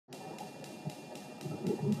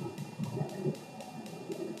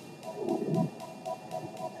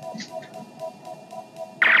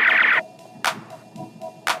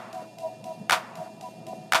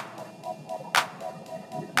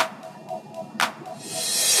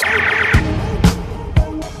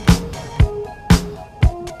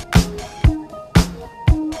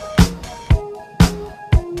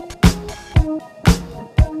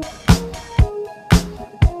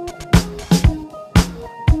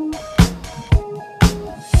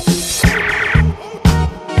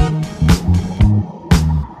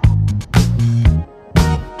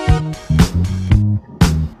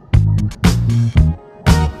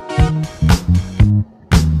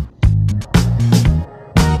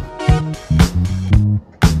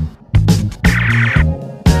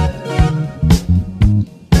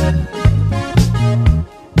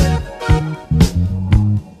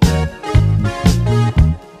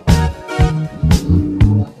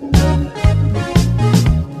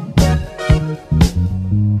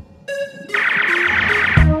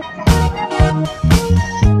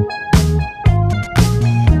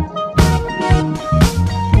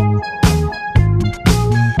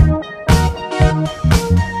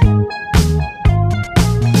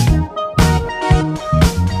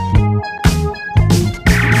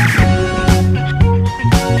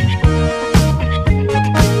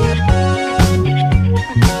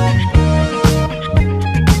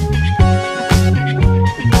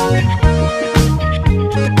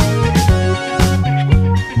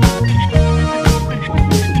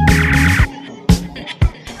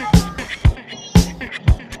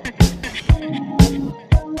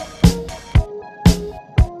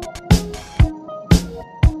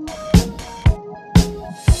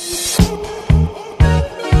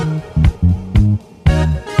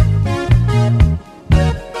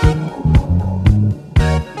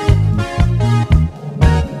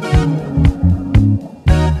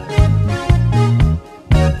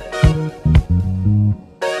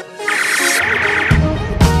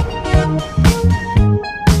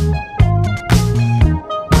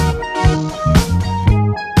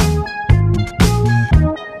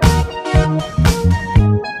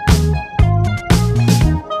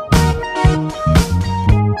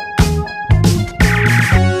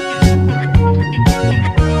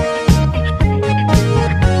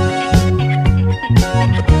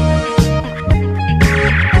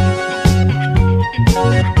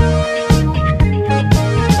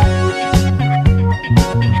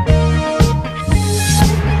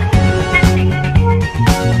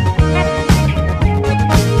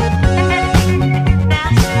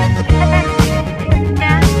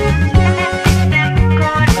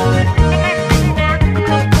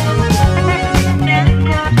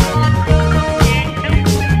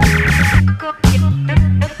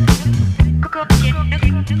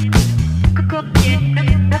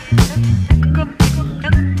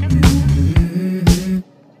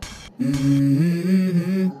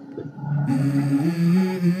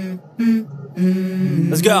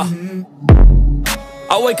Let's go.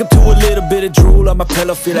 I wake up to a little bit of drool on my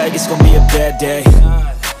pillow, feel like it's gonna be a bad day.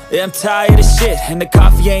 Yeah, I'm tired of shit, and the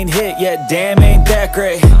coffee ain't hit yet, damn, ain't that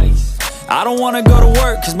great. I don't wanna go to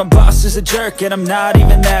work, cause my boss is a jerk, and I'm not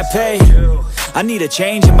even that paid. I need a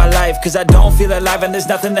change in my life, cause I don't feel alive, and there's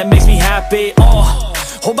nothing that makes me happy.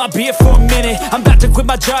 Hold my beer for a minute, I'm about to quit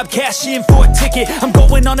my job, cash in for a ticket. I'm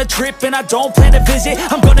going on a trip and I don't plan to visit.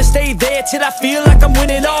 I'm gonna stay there till I feel like I'm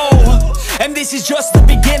winning, and this is just the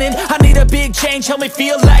beginning. I need a big change, help me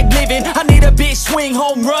feel like living. I need a big swing,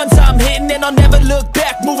 home runs I'm hitting, and I'll never look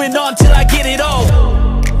back, moving on till I get it all.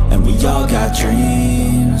 And we all got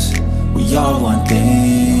dreams, we all want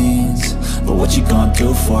things, but what you gonna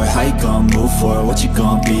do for it? How you gonna move for it? What you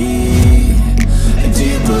gonna be? And do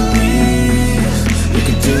you believe you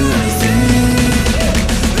can do anything?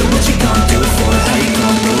 But what you gonna do for it? How you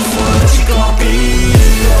gonna move for it? What you gonna be?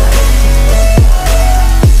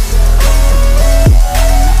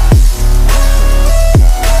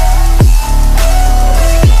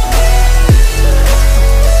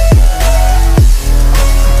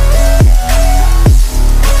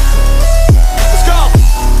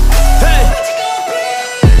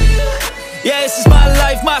 Yeah, this is my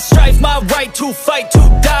life, my strife, my right to fight, to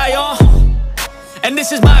die on. And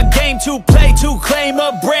this is my game to play, to claim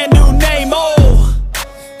a brand new name,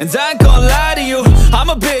 And I ain't gonna lie to you, I'm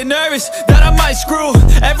a bit nervous that I might screw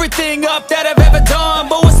everything up that I've ever done.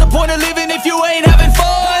 But what's the point of living if you ain't having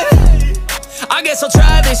fun? I guess I'll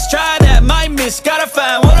try this, try that, might miss, gotta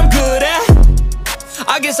find what I'm good at.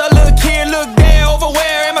 I guess I look here, look there, over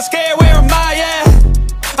where am I scared, where am I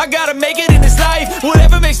at? I gotta make it in this life,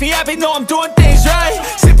 whatever makes me happy, know I'm doing things right.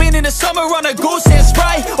 Sipping in the summer on a goose and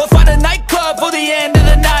Sprite, or find a nightclub for the end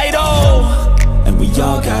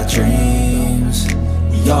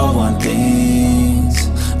all want things,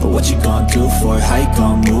 but what you gonna do for it? How you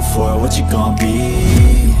gonna move for it? What you gonna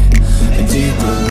be? And do you believe